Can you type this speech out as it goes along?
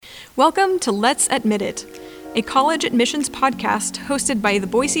Welcome to Let's Admit It, a college admissions podcast hosted by the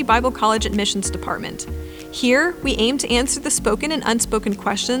Boise Bible College Admissions Department. Here, we aim to answer the spoken and unspoken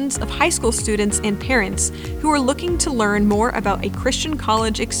questions of high school students and parents who are looking to learn more about a Christian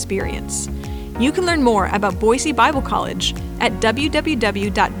college experience. You can learn more about Boise Bible College at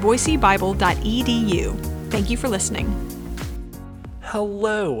www.boisebible.edu. Thank you for listening.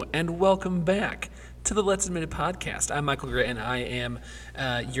 Hello, and welcome back to the Let's Admit It podcast. I'm Michael Gritt, and I am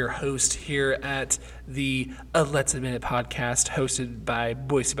your host here at the Let's Admit It podcast, hosted by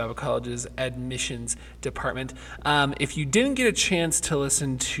Boise Bible College's admissions department. If you didn't get a chance to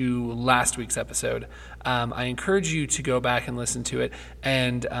listen to last week's episode, I encourage you to go back and listen to it,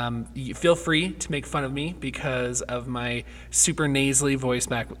 and feel free to make fun of me because of my super nasally voice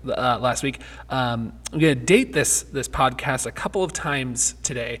back last week. I'm going to date this podcast a couple of times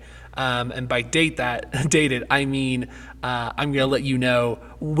today. And by date it, I mean I'm going to let you know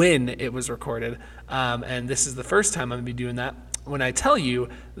when it was recorded. And this is the first time I'm going to be doing that when I tell you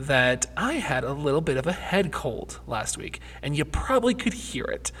that I had a little bit of a head cold last week. And you probably could hear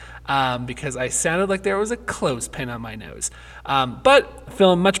it because I sounded like there was a clothespin on my nose. But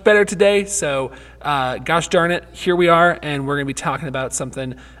feeling much better today. So gosh darn it, here we are. And we're going to be talking about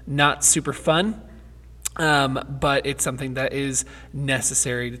something not super fun. But it's something that is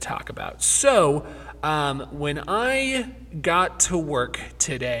necessary to talk about. So when I got to work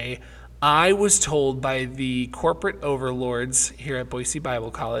today, I was told by the corporate overlords here at Boise Bible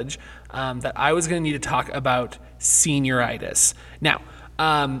College that I was going to need to talk about senioritis. Now,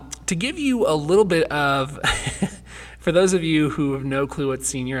 to give you a little bit of, for those of you who have no clue what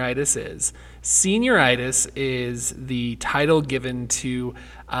senioritis is the title given to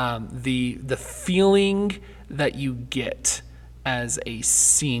the feeling that you get as a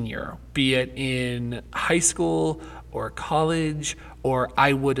senior, be it in high school or college, or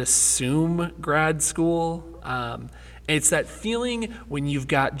I would assume grad school. It's that feeling when you've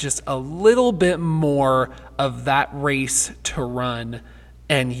got just a little bit more of that race to run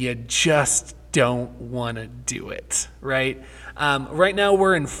and you just don't want to do it, right? Right now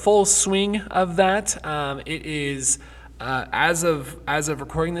we're in full swing of that. It is as of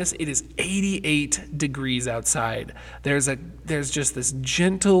recording this, it is 88 degrees outside. There's just this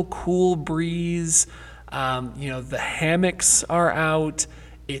gentle, cool breeze. The hammocks are out.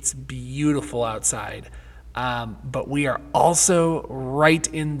 It's beautiful outside. But we are also right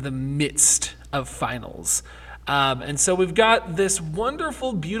in the midst of finals. And so we've got this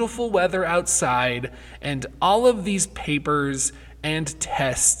wonderful, beautiful weather outside and all of these papers and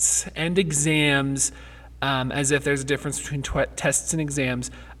tests and exams, as if there's a difference between tests and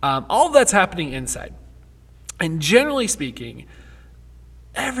exams. All of that's happening inside. And generally speaking,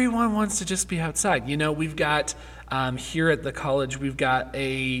 everyone wants to just be outside. We've got here at the college, we've got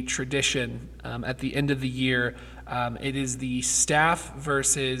a tradition at the end of the year. It is the staff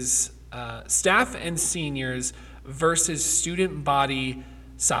and seniors versus student body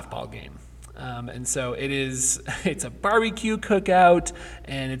softball game. And so it's a barbecue cookout,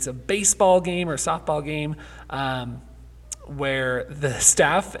 and it's a baseball game or softball game where the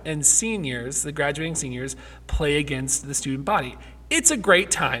staff and seniors, the graduating seniors, play against the student body. It's a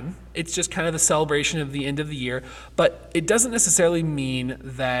great time. It's just kind of the celebration of the end of the year, but it doesn't necessarily mean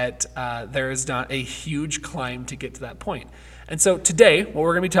that there is not a huge climb to get to that point. And so today, what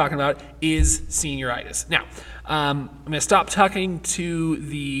we're going to be talking about is senioritis. Now, I'm going to stop talking to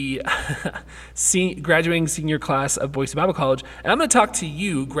the graduating senior class of Boise Bible College, and I'm going to talk to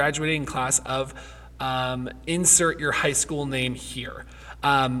you, graduating class of insert your high school name here.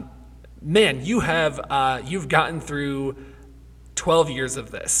 Man, you've gotten through 12 years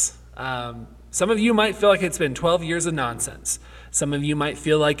of this. Some of you might feel like it's been 12 years of nonsense. Some of you might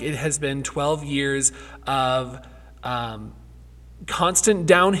feel like it has been 12 years of constant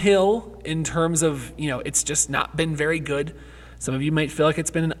downhill in terms of, it's just not been very good. Some of you might feel like it's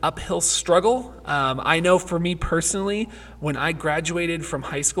been an uphill struggle. I know for me personally, when I graduated from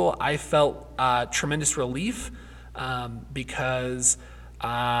high school, I felt tremendous relief because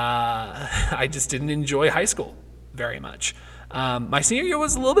I just didn't enjoy high school very much. My senior year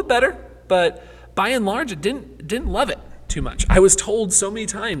was a little bit better, but by and large, I didn't love it too much. I was told so many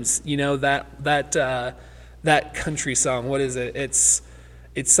times, that country song. What is it? It's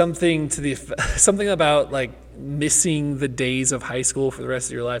something something about like missing the days of high school for the rest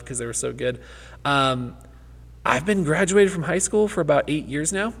of your life because they were so good. I've been graduated from high school for about 8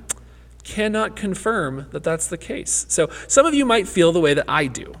 years now. Cannot confirm that that's the case. So some of you might feel the way that I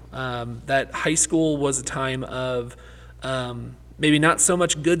do. That high school was a time of maybe not so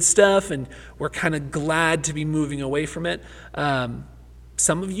much good stuff, and we're kind of glad to be moving away from it.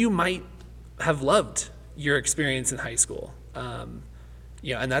 some of you might have loved your experience in high school. And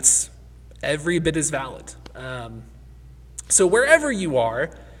that's every bit as valid. So wherever you are,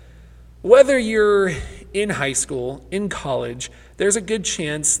 whether you're in high school, in college, there's a good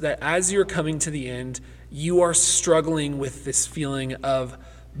chance that as you're coming to the end, you are struggling with this feeling of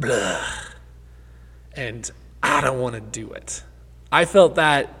blah, and I don't want to do it. I felt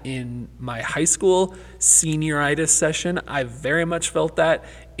that in my high school senioritis session. I very much felt that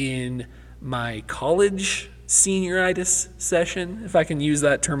in my college senioritis session, if I can use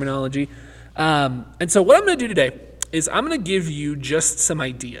that terminology. And so what I'm going to do today is I'm going to give you just some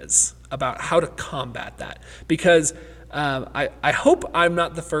ideas about how to combat that. Because I hope I'm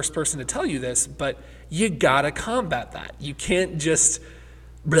not the first person to tell you this, but you got to combat that. You can't just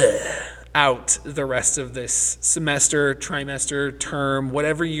out the rest of this semester, trimester, term,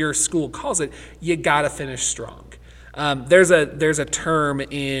 whatever your school calls it. You got to finish strong. There's a term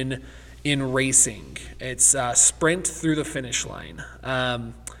in racing. It's sprint through the finish line.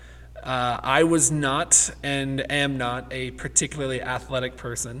 I was not and am not a particularly athletic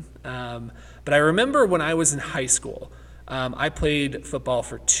person, but I remember when I was in high school, I played football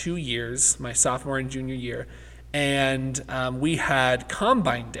for 2 years, my sophomore and junior year, and we had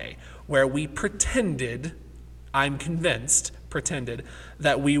Combine Day, where we pretended, I'm convinced,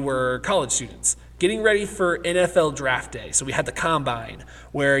 that we were college students getting ready for NFL Draft Day. So we had the Combine,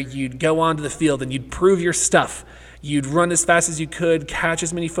 where you'd go onto the field and you'd prove your stuff. You'd run as fast as you could, catch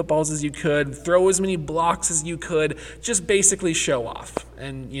as many footballs as you could, throw as many blocks as you could, just basically show off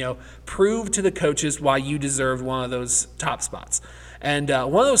and, prove to the coaches why you deserved one of those top spots. And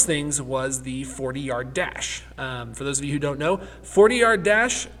one of those things was the 40-yard dash. For those of you who don't know, 40-yard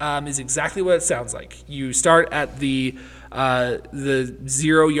dash is exactly what it sounds like. You start at the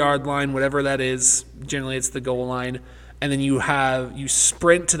 0-yard line, whatever that is. Generally, it's the goal line. And then you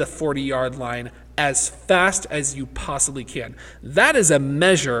sprint to the 40-yard line as fast as you possibly can. That is a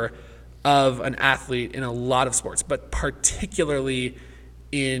measure of an athlete in a lot of sports, but particularly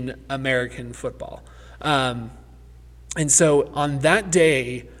in American football. And so on that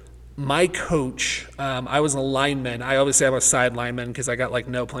day, my coach, I was a lineman. I always say I'm a side lineman because I got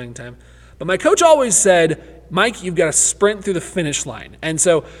no playing time. But my coach always said, Mike, you've got to sprint through the finish line. And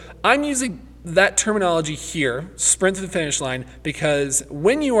so I'm using that terminology here, sprint through the finish line, because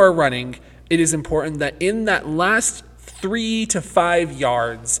when you are running, it is important that in that last 3 to 5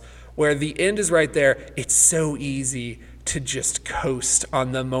 yards where the end is right there, it's so easy to just coast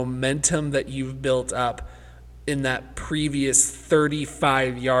on the momentum that you've built up in that previous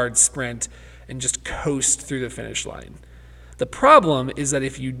 35-yard sprint and just coast through the finish line. The problem is that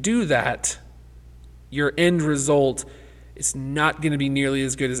if you do that, your end result is not going to be nearly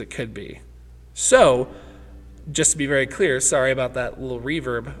as good as it could be. So, just to be very clear, sorry about that little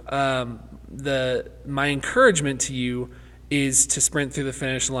reverb, my encouragement to you is to sprint through the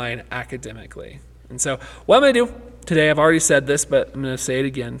finish line academically. And so what I'm going to do today, I've already said this, but I'm going to say it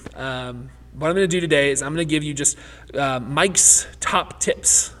again. What I'm going to do today is I'm going to give you just Mike's top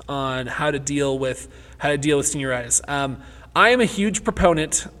tips on how to deal with senioritis. I am a huge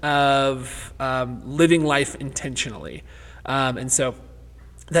proponent of living life intentionally. And so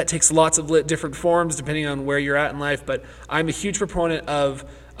that takes lots of different forms depending on where you're at in life, but I'm a huge proponent of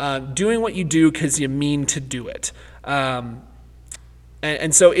doing what you do because you mean to do it.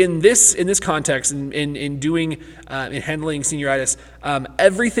 And so in this context, in handling senioritis,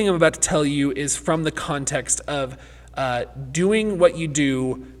 everything I'm about to tell you is from the context of doing what you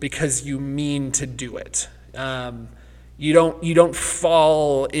do because you mean to do it. You don't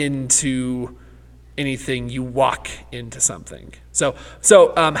fall into anything, you walk into something. So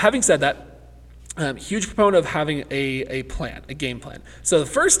having said that, huge proponent of having a plan, a game plan. So the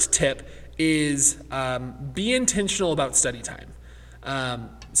first tip is be intentional about study time.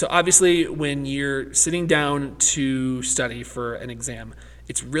 So obviously when you're sitting down to study for an exam,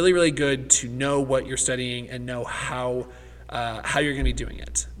 it's really, really good to know what you're studying and know how you're going to be doing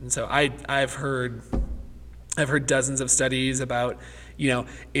it. And so I've heard dozens of studies about,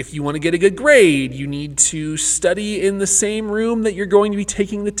 if you want to get a good grade, you need to study in the same room that you're going to be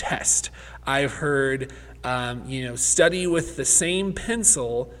taking the test. I've heard, study with the same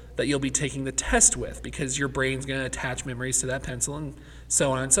pencil that you'll be taking the test with because your brain's going to attach memories to that pencil and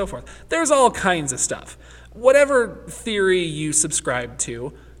so on and so forth. There's all kinds of stuff. Whatever theory you subscribe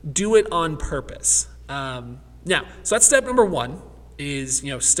to, do it on purpose. So that's step number 1 is,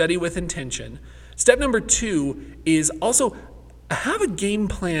 study with intention. Step number 2 is also have a game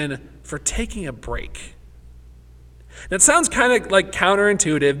plan for taking a break. That sounds kind of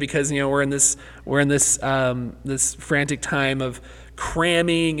counterintuitive because we're in this frantic time of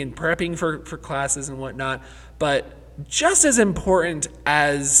cramming and prepping for classes and whatnot. But just as important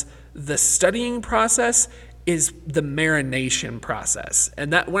as the studying process is the marination process.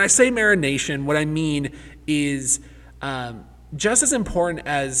 And that when I say marination, what I mean is just as important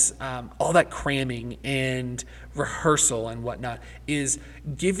as all that cramming and rehearsal and whatnot is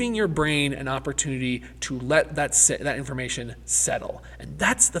giving your brain an opportunity to let that information settle. And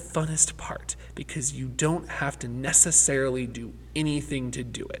that's the funnest part, because you don't have to necessarily do anything to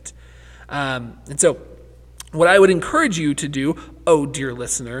do it. And so what I would encourage you to do, oh dear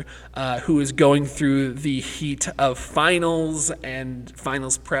listener, who is going through the heat of finals and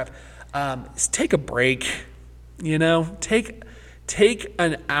finals prep, is take a break. Take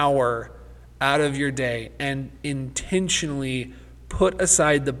an hour out of your day and intentionally put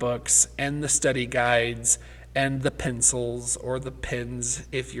aside the books and the study guides and the pencils or the pens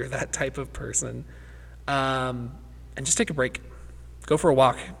if you're that type of person, and just take a break. Go for a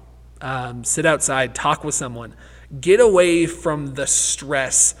walk. Sit outside, talk with someone. Get away from the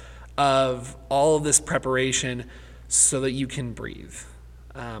stress of all of this preparation so that you can breathe.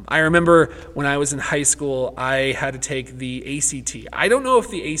 I remember when I was in high school, I had to take the ACT. I don't know if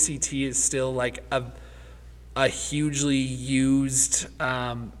the ACT is still like a hugely used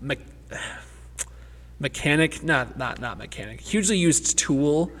hugely used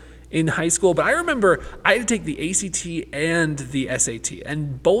tool in high school. But I remember I had to take the ACT and the SAT,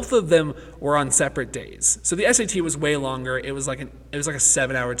 and both of them were on separate days. So the SAT was way longer. It was like a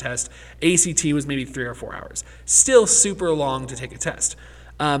 7-hour test. ACT was maybe 3 or 4 hours. Still super long to take a test.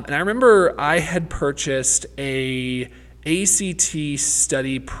 And I remember I had purchased a ACT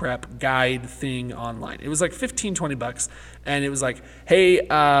study prep guide thing online. It was like $15-20, and it was like, hey,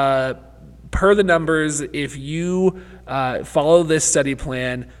 per the numbers, if you follow this study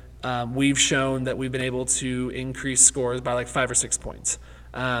plan, we've shown that we've been able to increase scores by like 5 or 6 points.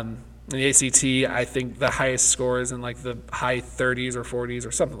 In the ACT, I think the highest score is in like the high 30s or 40s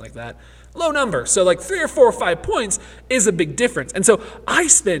or something like that. Low number. So like 3 or 4 or 5 points is a big difference. And so I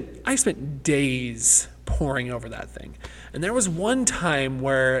spent days poring over that thing. And there was one time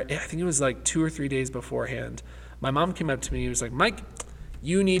where I think it was like 2 or 3 days beforehand, my mom came up to me and was like, Mike,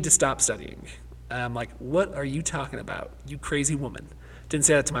 you need to stop studying. I'm like, what are you talking about, you crazy woman? Didn't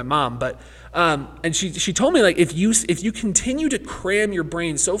say that to my mom, but and she told me, like, if you continue to cram your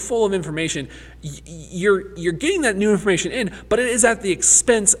brain so full of information, you're getting that new information in, but it is at the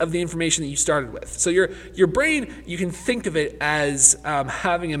expense of the information that you started with. So your brain, you can think of it as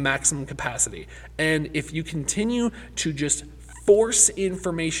having a maximum capacity, and if you continue to just force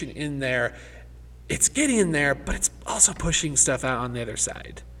information in there, it's getting in there, but it's also pushing stuff out on the other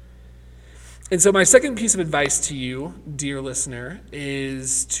side. And so my second piece of advice to you, dear listener,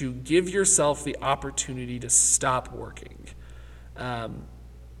 is to give yourself the opportunity to stop working.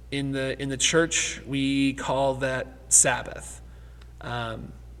 In the church, we call that Sabbath. The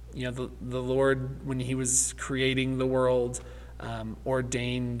Lord, when he was creating the world,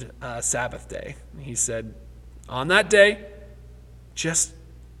 ordained a Sabbath day. He said, on that day, just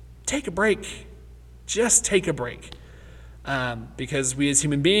take a break. Just take a break. Because we as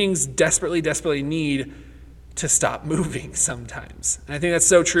human beings desperately need to stop moving sometimes. And I think that's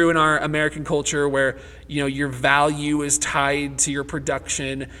so true in our American culture, where your value is tied to your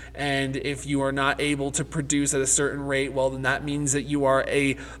production, and if you are not able to produce at a certain rate, well, then that means that you are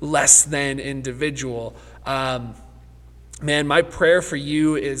a less than individual. Man, my prayer for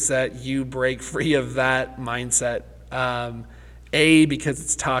you is that you break free of that mindset. A, because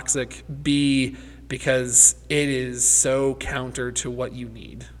it's toxic. B, because it is so counter to what you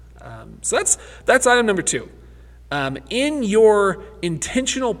need. So that's item number 2. In your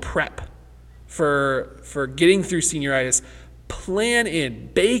intentional prep for getting through senioritis,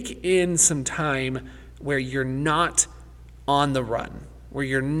 bake in some time where you're not on the run, where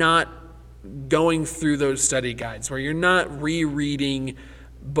you're not going through those study guides, where you're not rereading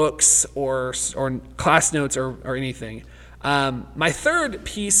books or class notes or anything. My third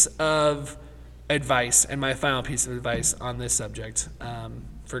piece of advice, and my final piece of advice on this subject,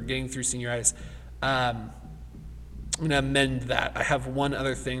 for getting through senioritis, I'm going to amend that. I have one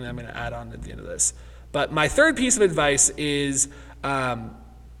other thing that I'm going to add on at the end of this. But my third piece of advice is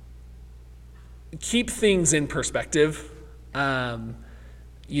keep things in perspective. I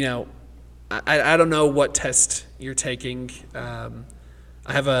don't know what test you're taking. I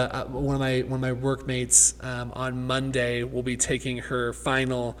have one of my workmates on Monday will be taking her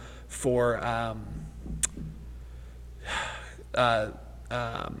final for I'm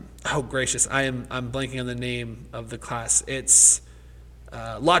blanking on the name of the class. It's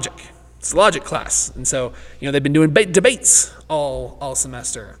logic. it's a logic class. And so, they've been doing debates all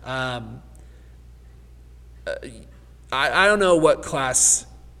semester. I don't know what class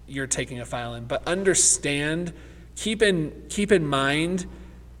you're taking a file in, but understand, keep in mind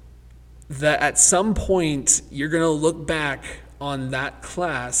that at some point you're going to look back on that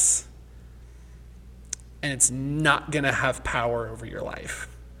class and it's not going to have power over your life.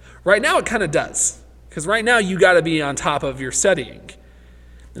 Right now it kind of does, because right now you got to be on top of your studying.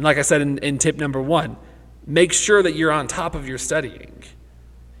 And like I said in tip number 1, make sure that you're on top of your studying.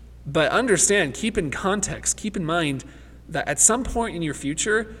 But understand, keep in context, keep in mind that at some point in your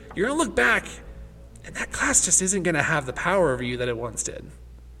future, you're going to look back and that class just isn't going to have the power over you that it once did.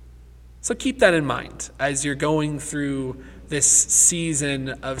 So keep that in mind as you're going through this season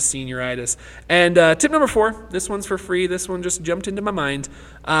of senioritis. And tip number 4, this one's for free. This one just jumped into my mind.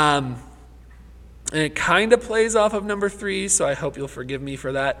 And it kind of plays off of number 3, so I hope you'll forgive me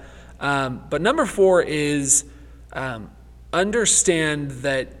for that. But number 4 is understand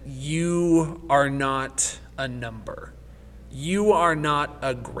that you are not a number. You are not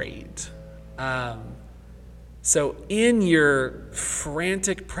a grade. So in your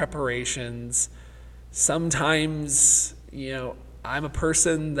frantic preparations, sometimes, I'm a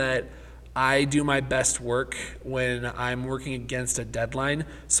person that I do my best work when I'm working against a deadline.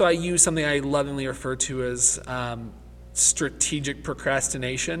 So I use something I lovingly refer to as strategic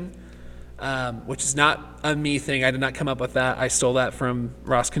procrastination, which is not a me thing. I did not come up with that. I stole that from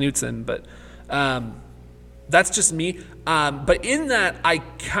Ross Knutson, but that's just me. But in that, I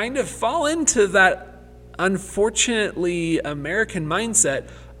kind of fall into that unfortunately American mindset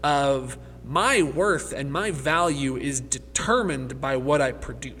of my worth and my value is determined by what I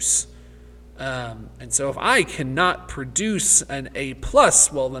produce. And so if I cannot produce an A+,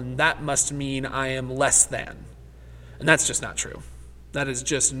 well, then that must mean I am less than. And that's just not true. That is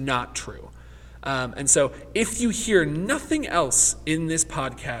just not true. And so if you hear nothing else in this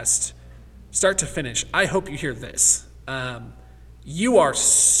podcast, start to finish, I hope you hear this. You are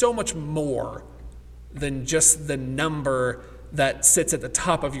so much more than just the number that sits at the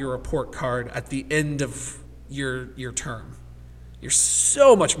top of your report card at the end of your term. You're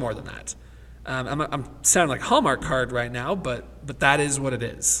so much more than that. I'm sounding like a Hallmark card right now, but that is what it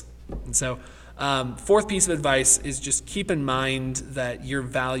is. And so 4th piece of advice is just keep in mind that your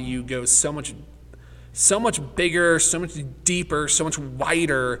value goes so much bigger, so much deeper, so much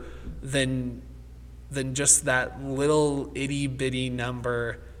wider than just that little itty bitty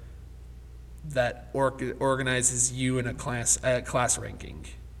number that organizes you in a class ranking,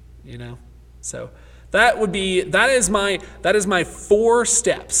 So that is my 4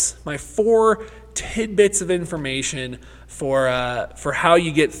 steps, my 4 tidbits of information for how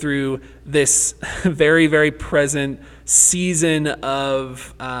you get through this very, very present season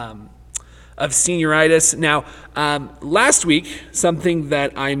of senioritis. Now, last week, something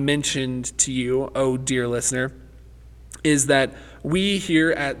that I mentioned to you, oh dear listener, is that we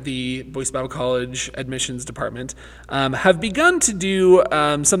here at the Boise Bible College Admissions Department have begun to do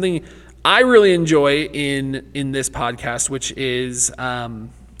something I really enjoy in this podcast, which is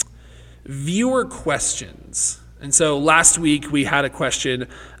viewer questions. And so last week we had a question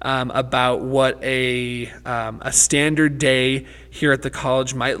about what a standard day here at the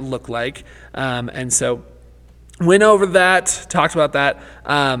college might look like. And so went over that, talked about that.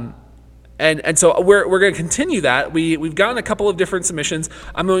 And so we're going to continue that. We've gotten a couple of different submissions.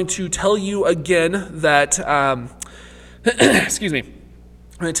 I'm going to tell you again that, excuse me.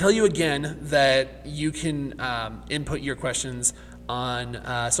 I'm going to tell you again that you can input your questions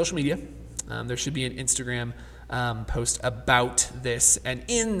on social media. There should be an Instagram post about this, and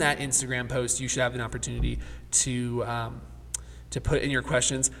in that Instagram post, you should have an opportunity to put in your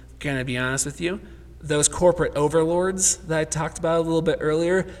questions. Gonna be honest with you, those corporate overlords that I talked about a little bit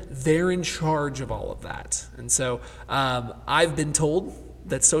earlier, they're in charge of all of that. And so I've been told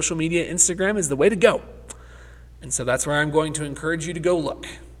that social media, Instagram, is the way to go. And so that's where I'm going to encourage you to go look.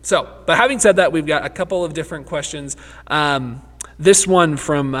 So, but having said that, we've got a couple of different questions. This one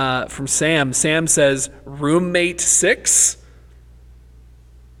from Sam. Sam says, roommate 6?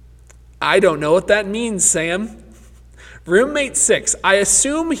 I don't know what that means, Sam. Roommate 6. I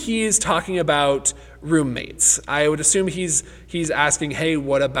assume he's talking about roommates. I would assume he's asking, hey,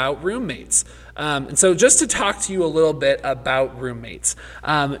 what about roommates? And so just to talk to you a little bit about roommates.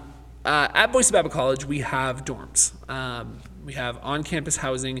 At Boise Bible College, we have dorms. We have on-campus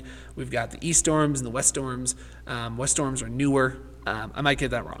housing. We've got the East dorms and the West dorms. West dorms are newer. I might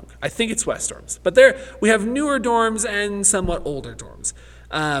get that wrong. I think it's West dorms. But we have newer dorms and somewhat older dorms.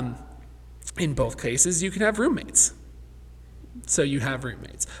 In both cases, you can have roommates. so you have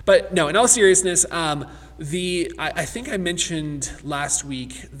roommates. But no, in all seriousness, I think I mentioned last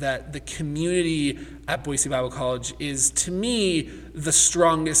week that the community at Boise Bible College is, to me, the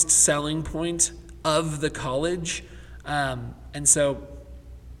strongest selling point of the college. And so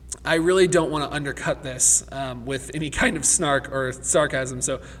I really don't want to undercut this with any kind of snark or sarcasm.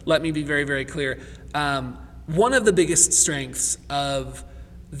 So let me be very, very clear. One of the biggest strengths of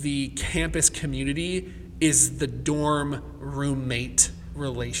the campus community is the dorm roommate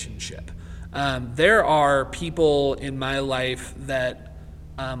relationship. There are people in my life that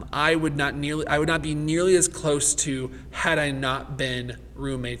I would not be nearly as close to had I not been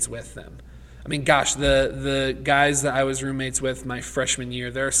roommates with them. I mean, gosh, the guys that I was roommates with my freshman year,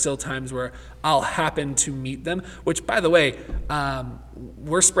 there are still times where I'll happen to meet them, which, by the way,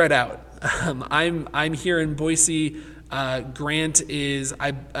 we're spread out. I'm here in Boise. Grant is,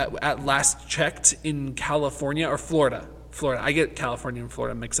 at last checked, in California or Florida. I get California and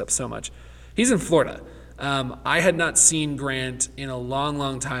Florida mixed up so much. He's in Florida. I had not seen Grant in a long,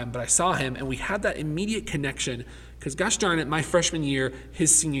 long time, but I saw him, and we had that immediate connection because, gosh darn it, my freshman year,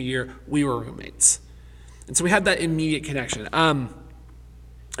 his senior year, we were roommates. And so we had that immediate connection. And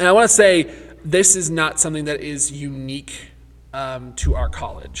I want to say this is not something that is unique to our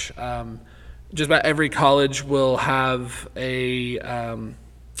college. Just about every college will have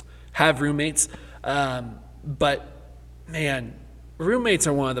roommates. But, man, roommates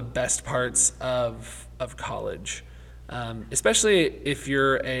are one of the best parts of college, especially if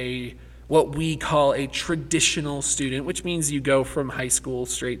you're what we call a traditional student, which means you go from high school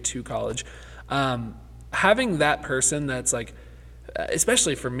straight to college. Having that person that's like,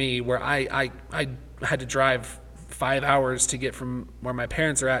 especially for me, where I had to drive 5 hours to get from where my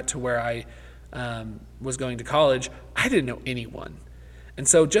parents are at to where I was going to college, I didn't know anyone. And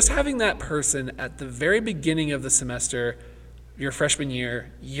so just having that person at the very beginning of the semester, your freshman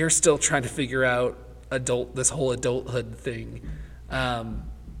year, you're still trying to figure out this whole adulthood thing.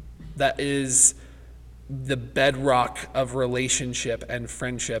 That is the bedrock of relationship and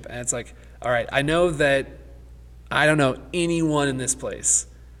friendship. And it's like, all right, I know that I don't know anyone in this place,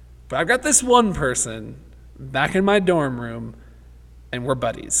 but I've got this one person back in my dorm room and we're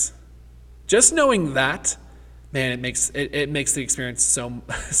buddies. Just knowing that, man, it makes the experience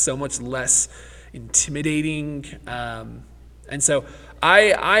so much less intimidating. And so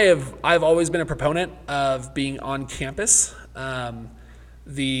I've always been a proponent of being on campus.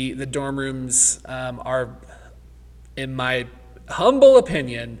 The dorm rooms are, in my humble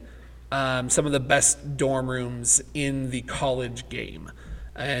opinion, some of the best dorm rooms in the college game.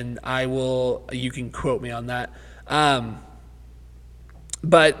 And you can quote me on that.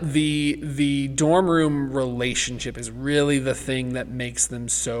 But the dorm room relationship is really the thing that makes them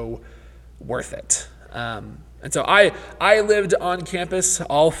so worth it. And so I lived on campus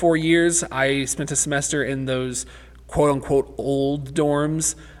all 4 years. I spent a semester in those quote-unquote old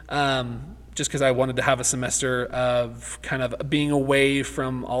dorms, just because I wanted to have a semester of kind of being away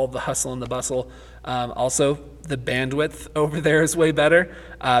from all the hustle and the bustle. Also, the bandwidth over there is way better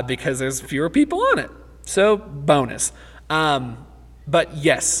because there's fewer people on it. So, bonus. But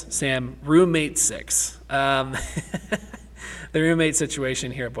yes, Sam, roommate 6. The roommate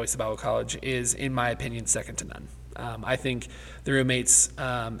situation here at Boise Bible College is, in my opinion, second to none. I think the roommates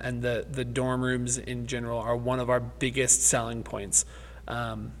and the dorm rooms in general are one of our biggest selling points.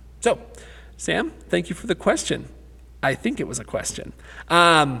 So, Sam, thank you for the question. I think it was a question.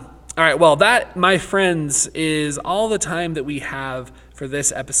 All right, well, that, my friends, is all the time that we have for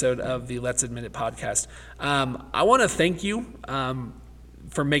this episode of the Let's Admit It podcast. I want to thank you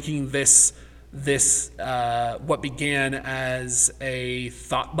for making this what began as a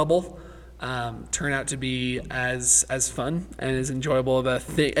thought bubble turn out to be as fun and as enjoyable of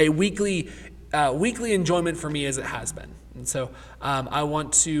a weekly enjoyment for me as it has been. And so I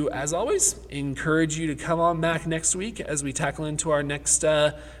want to, as always, encourage you to come on back next week as we tackle into our next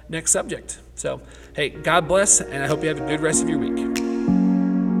subject. So, hey, God bless, and I hope you have a good rest of your week.